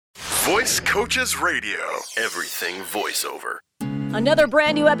Voice Coaches Radio. Everything voiceover. Another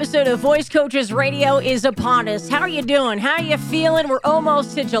brand new episode of Voice Coaches Radio is upon us. How are you doing? How are you feeling? We're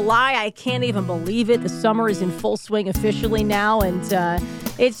almost to July. I can't even believe it. The summer is in full swing officially now, and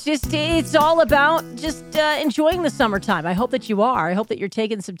it's all about just enjoying the summertime. I hope that you are. I hope that you're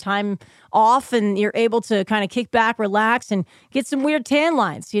taking some time off and you're able to kind of kick back, relax, and get some weird tan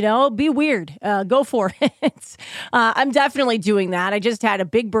lines. You know, be weird. Go for it. I'm definitely doing that. I just had a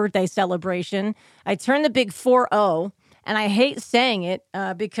big birthday celebration. I turned the big 4-0. And I hate saying it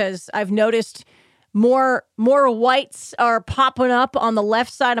because I've noticed more whites are popping up on the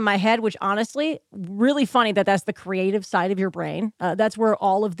left side of my head, which honestly, really funny that's the creative side of your brain. That's where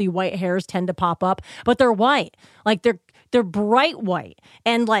all of the white hairs tend to pop up. But they're white. Like they're bright white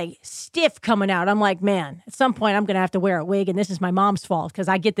and like stiff coming out. I'm like, man, at some point I'm going to have to wear a wig, and this is my mom's fault because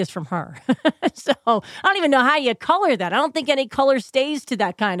I get this from her. So I don't even know how you color that. I don't think any color stays to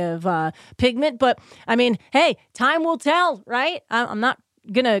that kind of pigment. But I mean, hey, time will tell, right? I'm not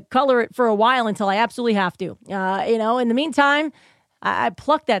going to color it for a while until I absolutely have to. In the meantime, I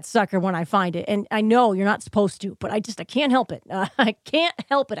pluck that sucker when I find it. And I know you're not supposed to, but I can't help it. I can't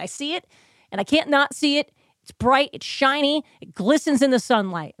help it. I see it and I can't not see it. It's bright, it's shiny, it glistens in the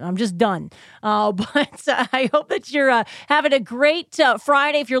sunlight. I'm just done. But I hope that you're having a great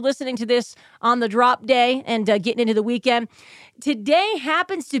Friday if you're listening to this on the drop day and getting into the weekend. Today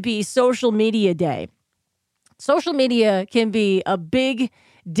happens to be social media day. Social media can be a big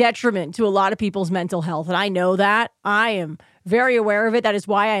detriment to a lot of people's mental health, and I know that. I am very aware of it. That is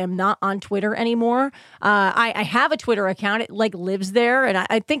why I am not on Twitter anymore. I have a Twitter account. It lives there, and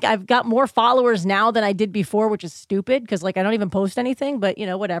I think I've got more followers now than I did before, which is stupid because I don't even post anything. But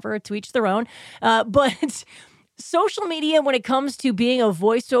whatever, to each their own. But social media, when it comes to being a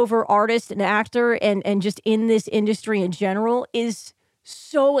voiceover artist and actor, and just in this industry in general, is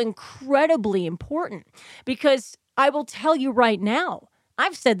so incredibly important, because I will tell you right now,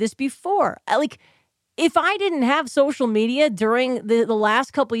 I've said this before, if I didn't have social media during the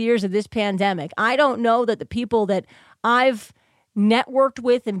last couple of years of this pandemic, I don't know that the people that I've networked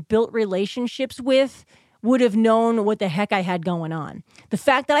with and built relationships with would have known what the heck I had going on. The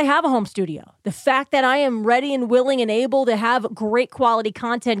fact that I have a home studio, the fact that I am ready and willing and able to have great quality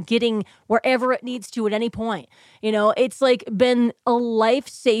content getting wherever it needs to at any point. It's been a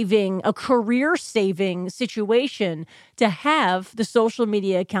life-saving, a career-saving situation to have the social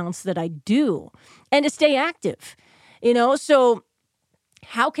media accounts that I do and to stay active. So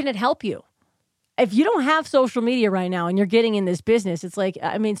how can it help you? If you don't have social media right now and you're getting in this business, it's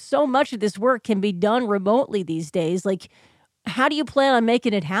so much of this work can be done remotely these days. How do you plan on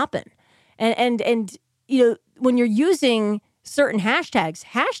making it happen? And when you're using certain hashtags,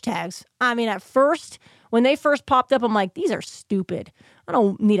 at first, when they first popped up, I'm like, these are stupid. I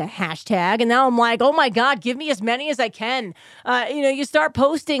don't need a hashtag. And now I'm like, oh my God, give me as many as I can. You start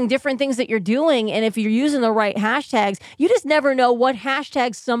posting different things that you're doing. And if you're using the right hashtags, you just never know what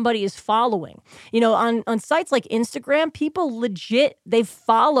hashtags somebody is following. On sites like Instagram, people legit, they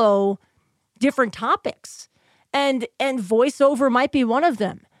follow different topics. And voiceover might be one of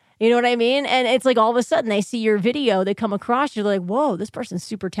them. You know what I mean? And it's all of a sudden they see your video, they come across, you're like, whoa, this person's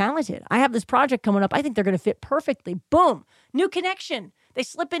super talented. I have this project coming up. I think they're going to fit perfectly. Boom. New connection. They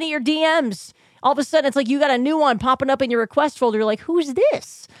slip into your DMs. All of a sudden, it's you got a new one popping up in your request folder. You're like, who's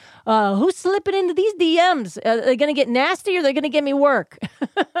this? Who's slipping into these DMs? Are they going to get nasty, or are they going to give me work?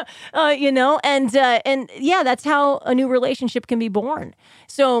 And that's how a new relationship can be born.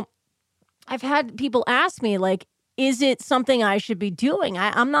 So I've had people ask me, is it something I should be doing?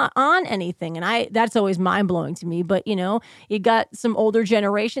 I'm not on anything. And that's always mind-blowing to me. But, you got some older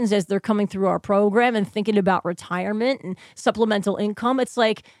generations as they're coming through our program and thinking about retirement and supplemental income. It's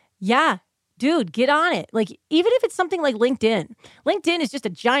yeah, dude, get on it. Even if it's something like LinkedIn. LinkedIn is just a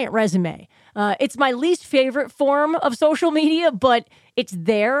giant resume. It's my least favorite form of social media, but it's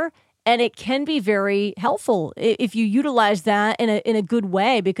there. And it can be very helpful if you utilize that in a good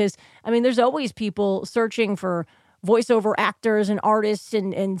way, because, there's always people searching for voiceover actors and artists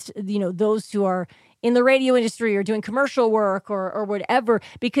and those who are in the radio industry or doing commercial work or whatever,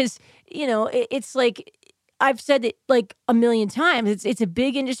 because, it's I've said it a million times. It's a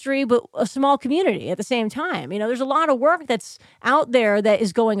big industry, but a small community at the same time. There's a lot of work that's out there that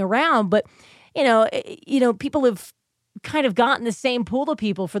is going around, but, people have kind of gotten the same pool of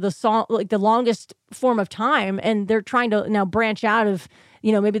people for the longest form of time, and they're trying to now branch out of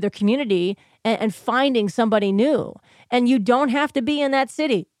maybe their community and finding somebody new. And you don't have to be in that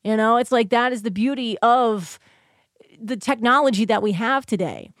city. It's that is the beauty of the technology that we have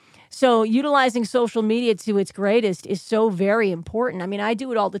today. So utilizing social media to its greatest is so very important. I mean, I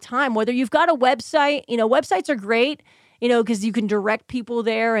do it all the time. Whether you've got a website, websites are great, because you can direct people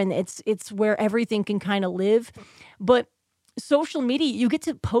there and it's where everything can kind of live. But social media, you get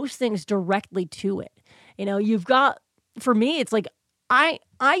to post things directly to it. You've got, for me, it's like, I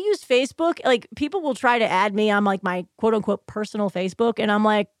use Facebook. Like, people will try to add me on like my quote unquote personal Facebook. And I'm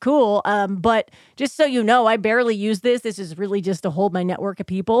like, cool. But just so you know, I barely use this. This is really just to hold my network of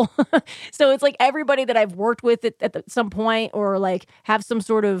people. So it's like everybody that I've worked with at some point, or like have some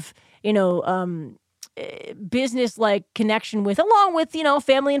sort of, business like connection with, along with,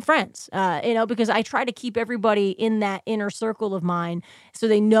 family and friends, because I try to keep everybody in that inner circle of mine so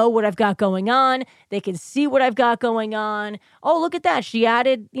they know what I've got going on. They can see what I've got going on. Oh, look at that. She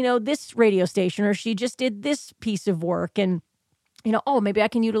added, this radio station, or she just did this piece of work. And, oh, maybe I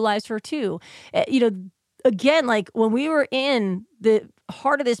can utilize her too. Again, like when we were in the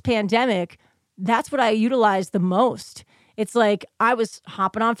heart of this pandemic, that's what I utilized the most. It's like I was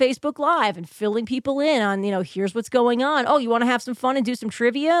hopping on Facebook Live and filling people in on, here's what's going on. Oh, you want to have some fun and do some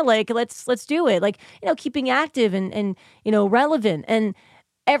trivia? Like, let's do it. Like, keeping active and relevant. And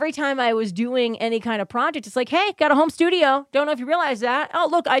every time I was doing any kind of project, it's like, hey, got a home studio. Don't know if you realize that. Oh,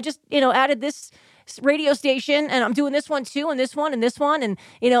 look, I just, added this radio station and I'm doing this one too, and this one and this one. And,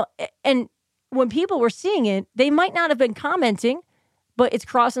 and when people were seeing it, they might not have been commenting, but it's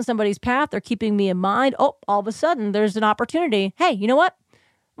crossing somebody's path. They're keeping me in mind. Oh, all of a sudden there's an opportunity. Hey, you know what?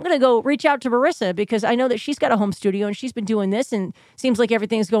 I'm going to go reach out to Marissa because I know that she's got a home studio and she's been doing this and seems like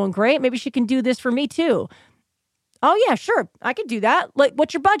everything's going great. Maybe she can do this for me too. Oh yeah, sure. I can do that. Like,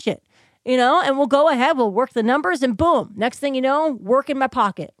 what's your budget? And we'll go ahead, we'll work the numbers and boom. Next thing you know, work in my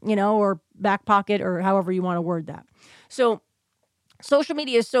pocket, or back pocket, or however you want to word that. So social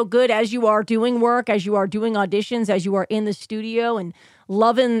media is so good as you are doing work, as you are doing auditions, as you are in the studio and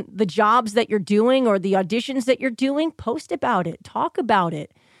loving the jobs that you're doing or the auditions that you're doing. Post about it. Talk about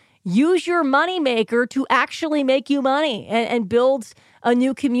it. Use your moneymaker to actually make you money and build a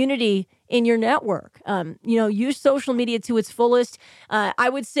new community in your network. Use social media to its fullest. I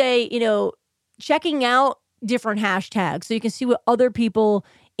would say, checking out different hashtags so you can see what other people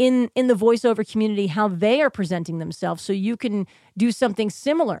in the voiceover community, how they are presenting themselves, so you can do something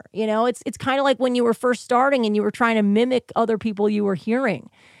similar. It's kind of like when you were first starting and you were trying to mimic other people you were hearing.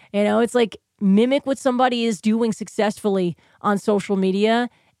 It's like mimic what somebody is doing successfully on social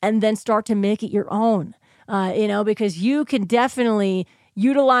media and then start to make it your own. Because you can definitely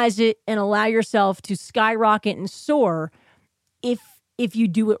utilize it and allow yourself to skyrocket and soar if you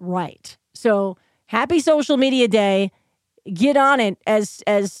do it right. So happy Social Media Day. Get on it. As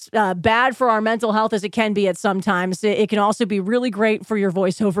bad for our mental health as it can be at sometimes, it can also be really great for your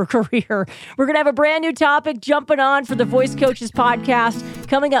voiceover career. We're going to have a brand new topic jumping on for the Voice Coaches podcast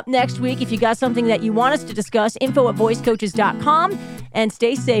coming up next week. If you got something that you want us to discuss, info@voicecoaches.com. And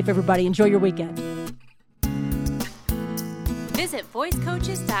stay safe, everybody. Enjoy your weekend. Visit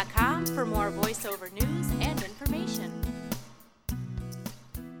voicecoaches.com for more voiceover news and information.